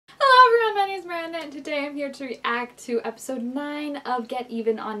and today I'm here to react to episode 9 of Get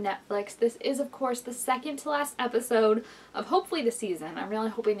Even on Netflix. This is, of course, the second to last episode of hopefully the season. I'm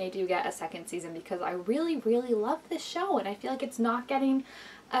really hoping they do get a second season because I really, really love this show and I feel like it's not getting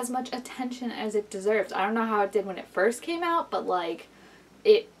as much attention as it deserves. I don't know how it did when it first came out, but like,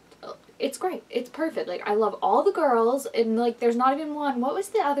 it's great. It's perfect. Like, I love all the girls and like, there's not even one. What was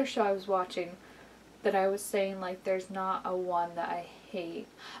the other show I was watching that I was saying like there's not a one that I hate?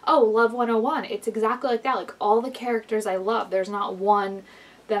 Oh, Love 101. It's exactly like that. Like, all the characters I love. There's not one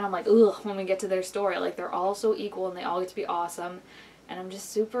that I'm like, ugh, when we get to their story. Like, they're all so equal and they all get to be awesome. And I'm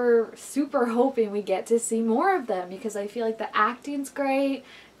just super, super hoping we get to see more of them because I feel like the acting's great.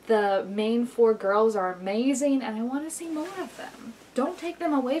 The main 4 girls are amazing and I want to see more of them. Don't take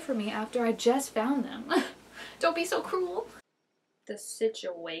them away from me after I just found them. Don't be so cruel. The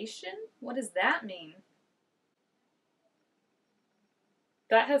situation? What does that mean?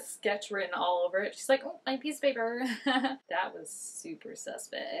 That has sketch written all over it. She's like, oh, my piece of paper. That was super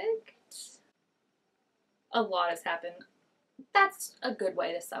suspect. A lot has happened. That's a good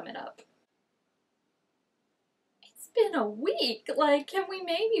way to sum it up. It's been a week. Like, can we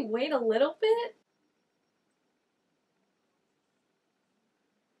maybe wait a little bit?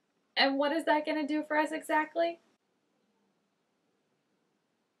 And what is that gonna do for us exactly?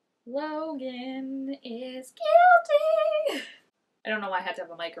 Logan is guilty. I don't know why I had to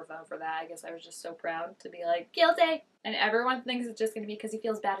have a microphone for that. I guess I was just so proud to be like, guilty! And everyone thinks it's just going to be because he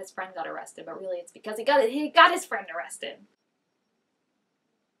feels bad his friend got arrested, but really it's because he got his friend arrested.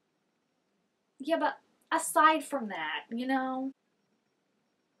 Yeah, but aside from that, you know?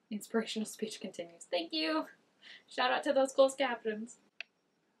 Inspirational speech continues. Thank you! Shout out to those closed captions.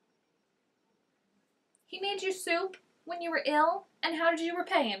 He made you soup when you were ill, and how did you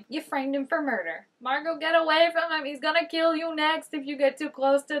repay him? You framed him for murder. Margot, get away from him. He's gonna kill you next if you get too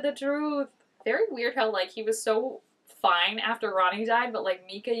close to the truth. Very weird how, like, he was so fine after Ronnie died, but, like,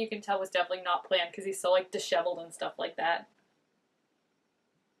 Mika, you can tell, was definitely not planned because he's so, like, disheveled and stuff like that.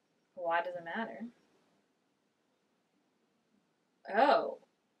 Why does it matter? Oh.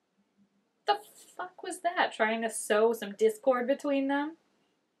 The fuck was that? Trying to sow some discord between them?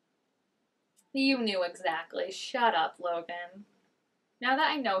 You knew exactly. Shut up, Logan. Now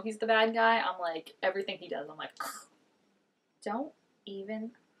that I know he's the bad guy, I'm like, everything he does, I'm like, don't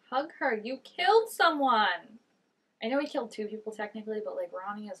even hug her. You killed someone. I know he killed 2 people technically, but like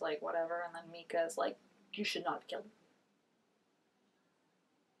Ronnie is like, whatever, and then Mika is like, you should not have killed him.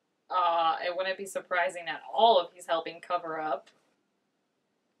 It wouldn't be surprising at all if he's helping cover up.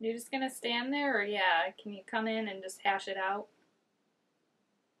 You're just gonna stand there, or yeah, can you come in and just hash it out?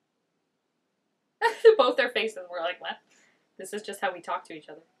 Both their faces were like, what? This is just how we talk to each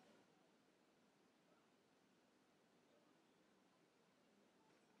other.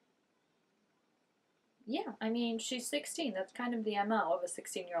 Yeah, I mean, she's 16. That's kind of the MO of a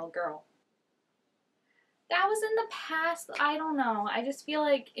 16-year-old girl. That was in the past. I don't know. I just feel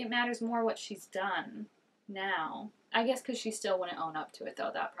like it matters more what she's done now. I guess because she still wouldn't own up to it,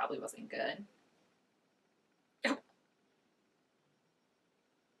 though. That probably wasn't good.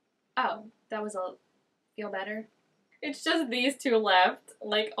 Oh, that was a... Feel better? It's just these 2 left.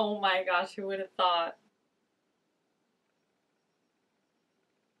 Like, oh my gosh, who would have thought?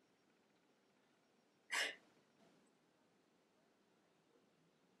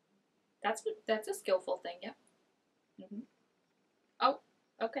 That's a skillful thing, yeah. Oh,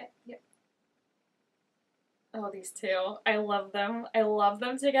 okay, yep. Oh, these 2. I love them. I love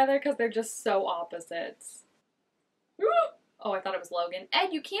them together because they're just so opposites. Oh, I thought it was Logan. Ed,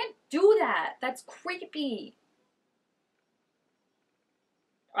 you can't do that. That's creepy.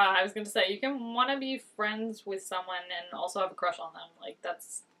 I was gonna say, you can want to be friends with someone and also have a crush on them. Like,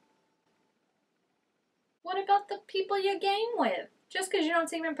 that's... What about the people you game with? Just because you don't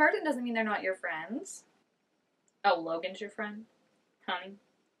see them in person doesn't mean they're not your friends. Oh, Logan's your friend? Honey,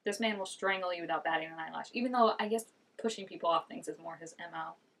 this man will strangle you without batting an eyelash. Even though, I guess, pushing people off things is more his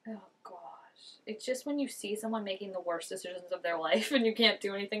MO. Oh, gosh. It's just when you see someone making the worst decisions of their life and you can't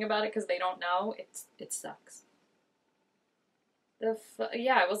do anything about it because they don't know, it sucks.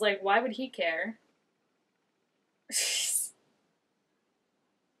 Yeah, I was like, why would he care?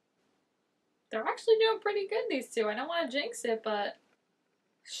 They're actually doing pretty good, these 2. I don't want to jinx it, but...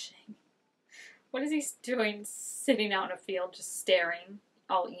 Shame. What is he doing sitting out in a field just staring,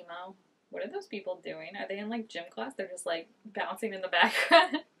 all emo? What are those people doing? Are they in, like, gym class? They're just, like, bouncing in the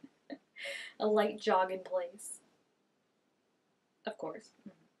background. A light jog in place. Of course.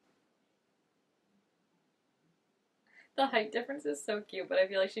 The height difference is so cute, but I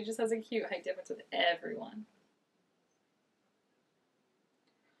feel like she just has a cute height difference with everyone.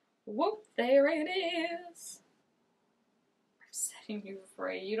 Whoop, there it is. I'm setting you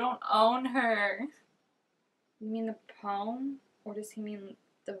free. You don't own her. You mean the poem? Or does he mean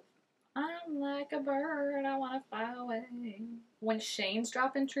the I'm like a bird, I wanna fly away? When Shane's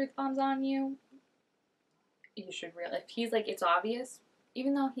dropping truth bombs on you, you should realize. If he's like, it's obvious,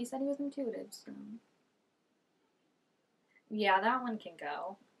 even though he said he was intuitive, so. Yeah, that one can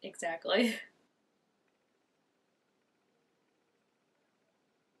go. Exactly.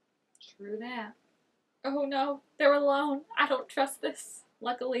 True that. Oh no, they're alone. I don't trust this.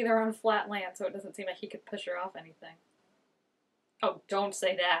 Luckily, they're on flat land, so it doesn't seem like he could push her off anything. Oh, don't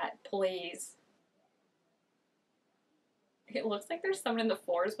say that, please. It looks like there's someone in the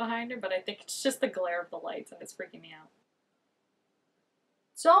forest behind her, but I think it's just the glare of the lights and it's freaking me out.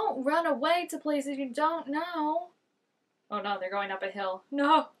 Don't run away to places you don't know. Oh no, they're going up a hill.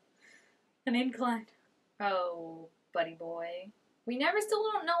 No! An incline. Oh, buddy boy. We still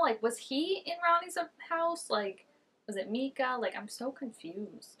don't know, like, was he in Ronnie's house? Like, was it Mika? Like, I'm so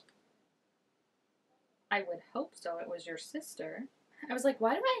confused. I would hope so. It was your sister. I was like,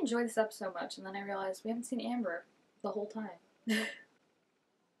 why do I enjoy this episode so much? And then I realized we haven't seen Amber the whole time.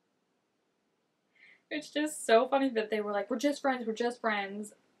 It's just so funny that they were like, we're just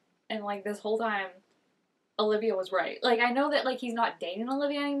friends. And, like, this whole time, Olivia was right. Like, I know that, like, he's not dating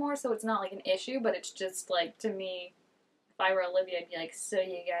Olivia anymore, so it's not, like, an issue, but it's just, like, to me, if I were Olivia, I'd be like, so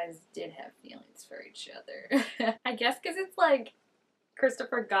you guys did have feelings for each other. I guess because it's, like,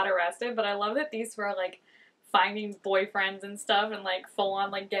 Christopher got arrested, but I love that these were, like, finding boyfriends and stuff and, like, full-on,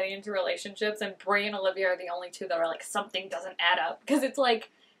 like, getting into relationships, and Brie and Olivia are the only two that are, like, something doesn't add up. Because it's,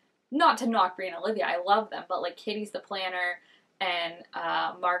 like, not to knock Brie and Olivia, I love them, but, like, Katie's the planner, and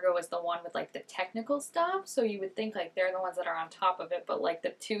Margot is the one with, like, the technical stuff, so you would think, like, they're the ones that are on top of it, but, like,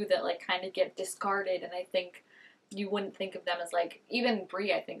 the two that, like, kind of get discarded, and I think you wouldn't think of them as, like, even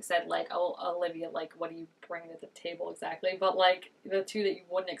Brie, I think, said, like, oh, Olivia, like, what do you bring to the table exactly, but, like, the two that you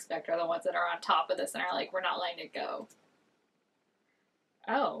wouldn't expect are the ones that are on top of this and are like, we're not letting it go.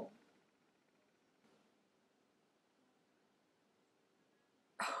 Oh.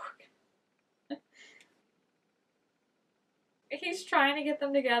 He's trying to get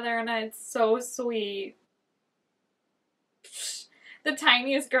them together, and it's so sweet. The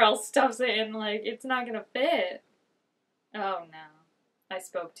tiniest girl stuffs it in, like, it's not gonna fit. Oh, no. I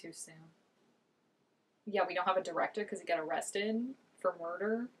spoke too soon. Yeah, we don't have a director because he got arrested for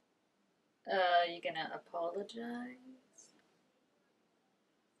murder. You gonna apologize?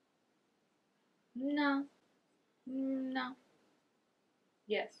 No. No.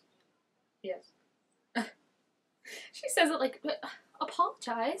 Yes. Yes. She says it like,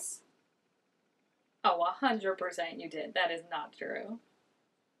 apologize? Oh, 100% you did. That is not true.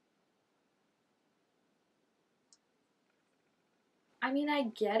 I mean, I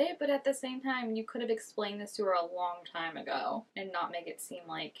get it, but at the same time, you could have explained this to her a long time ago and not make it seem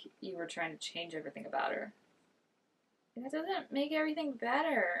like you were trying to change everything about her. That doesn't make everything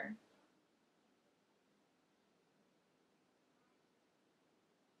better.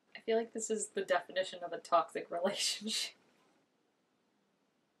 I feel like this is the definition of a toxic relationship.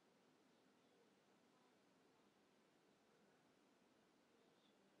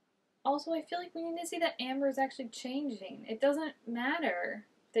 Also, I feel like we need to see that Amber is actually changing. It doesn't matter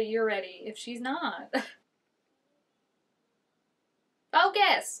that you're ready if she's not.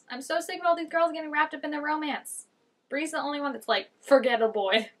 Focus! I'm so sick of all these girls getting wrapped up in their romance. Bree's the only one that's like, forget a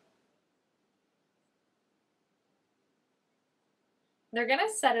boy. They're gonna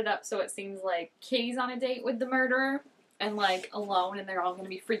set it up so it seems like Kitty's on a date with the murderer and like alone, and they're all gonna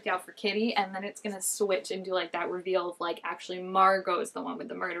be freaked out for Kitty, and then it's gonna switch into like that reveal of like actually Margot is the one with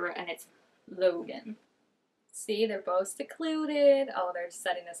the murderer and it's Logan. See, they're both secluded. Oh, they're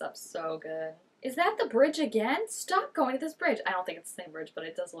setting this up so good. Is that the bridge again? Stop going to this bridge. I don't think it's the same bridge, but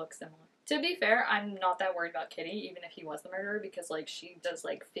it does look similar. To be fair, I'm not that worried about Kitty, even if he was the murderer, because like she does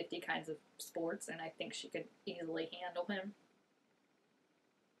like 50 kinds of sports, and I think she could easily handle him.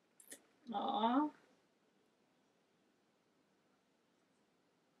 Aww.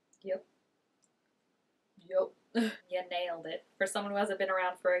 Yep. Yep. You nailed it. For someone who hasn't been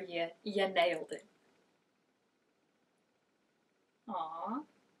around for a year, you nailed it. Aww.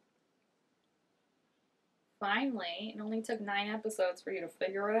 Finally, it only took 9 episodes for you to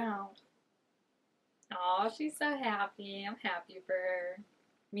figure it out. Aw, she's so happy. I'm happy for her.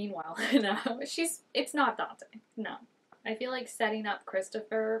 Meanwhile, no, it's not Dante. No. I feel like setting up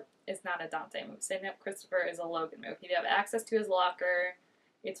Christopher is not a Dante move. Setting up Christopher is a Logan move. He'd have access to his locker.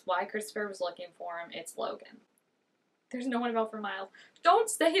 It's why Christopher was looking for him. It's Logan. There's no one about for miles. Don't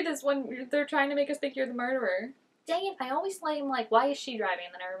say this when they're trying to make us think you're the murderer. Dang it, I always am like, why is she driving?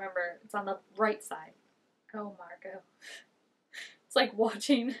 And then I remember it's on the right side. Oh, Margot. It's like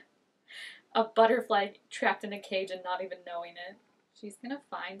watching a butterfly trapped in a cage and not even knowing it. She's gonna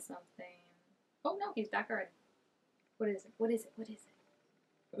find something. Oh no, he's back already. What is it? What is it? What is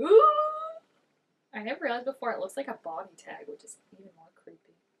it? Ooh! I never realized before it looks like a body tag, which is even more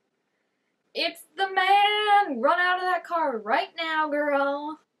creepy. It's the man! Run out of that car right now,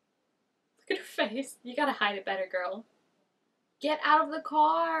 girl! Look at her face. You gotta hide it better, girl. Get out of the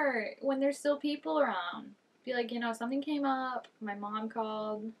car when there's still people around. Be like, you know, something came up. My mom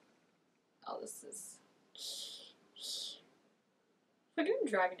called. Oh, this is... Look at him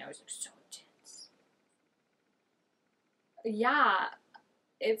driving now. He's like so intense. Yeah,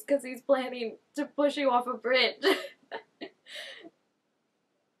 it's because he's planning to push you off a bridge.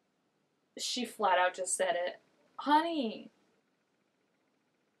 She flat out just said it. Honey.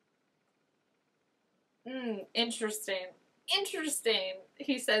 Interesting. Interesting,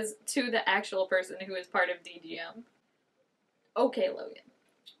 he says to the actual person who is part of DGM. Okay, Logan.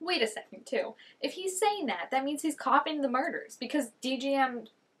 Wait a second, too. If he's saying that, that means he's copying the murders, because DGM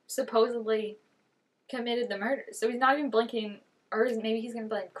supposedly committed the murders. So he's not even blinking, or maybe he's going to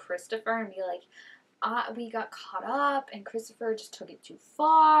blame Christopher and be like, we got caught up, and Christopher just took it too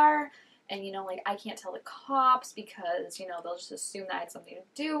far, and, you know, like, I can't tell the cops because, you know, they'll just assume that I had something to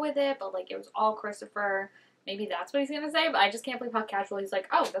do with it, but, like, it was all Christopher. Maybe that's what he's going to say, but I just can't believe how casual he's like,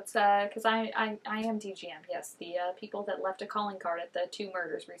 oh, that's, because I am DGM, yes, the, people that left a calling card at the 2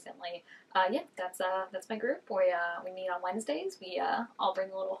 murders recently. Yeah, that's my group. We meet on Wednesdays. We, all bring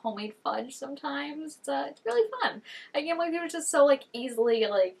a little homemade fudge sometimes. It's really fun. I can't believe he was just so, like, easily,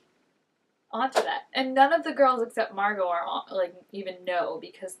 like, onto that. And none of the girls except Margot are, like, even know,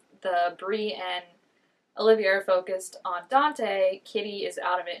 because the Bree and Olivia are focused on Dante. Kitty is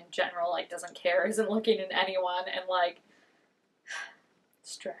out of it in general, like, doesn't care, isn't looking at anyone, and, like,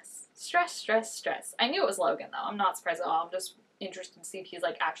 stress. Stress, stress, stress. I knew it was Logan, though. I'm not surprised at all. I'm just interested to see if he's,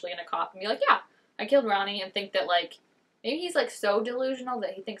 like, actually gonna cop and be like, yeah, I killed Ronnie, and think that, like, maybe he's, like, so delusional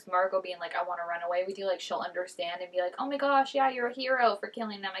that he thinks Margot being like, I want to run away with you, like, she'll understand and be like, oh my gosh, yeah, you're a hero for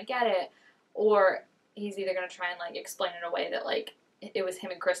killing them, I get it. Or he's either gonna try and, like, explain in a way that, like, it was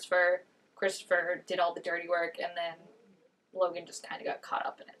him and Christopher did all the dirty work, and then Logan just kind of got caught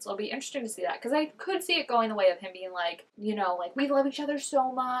up in it. So it'll be interesting to see that, because I could see it going the way of him being like, you know, like, we love each other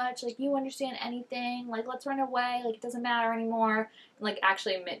so much, like, you understand anything, like, let's run away, like, it doesn't matter anymore, and, like,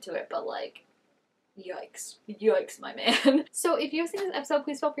 actually admit to it, but, like, yikes. Yikes, my man. So if you have seen this episode,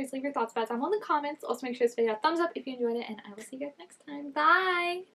 please feel free to leave your thoughts about it down in the comments. Also make sure to give it a thumbs up if you enjoyed it, and I will see you guys next time. Bye!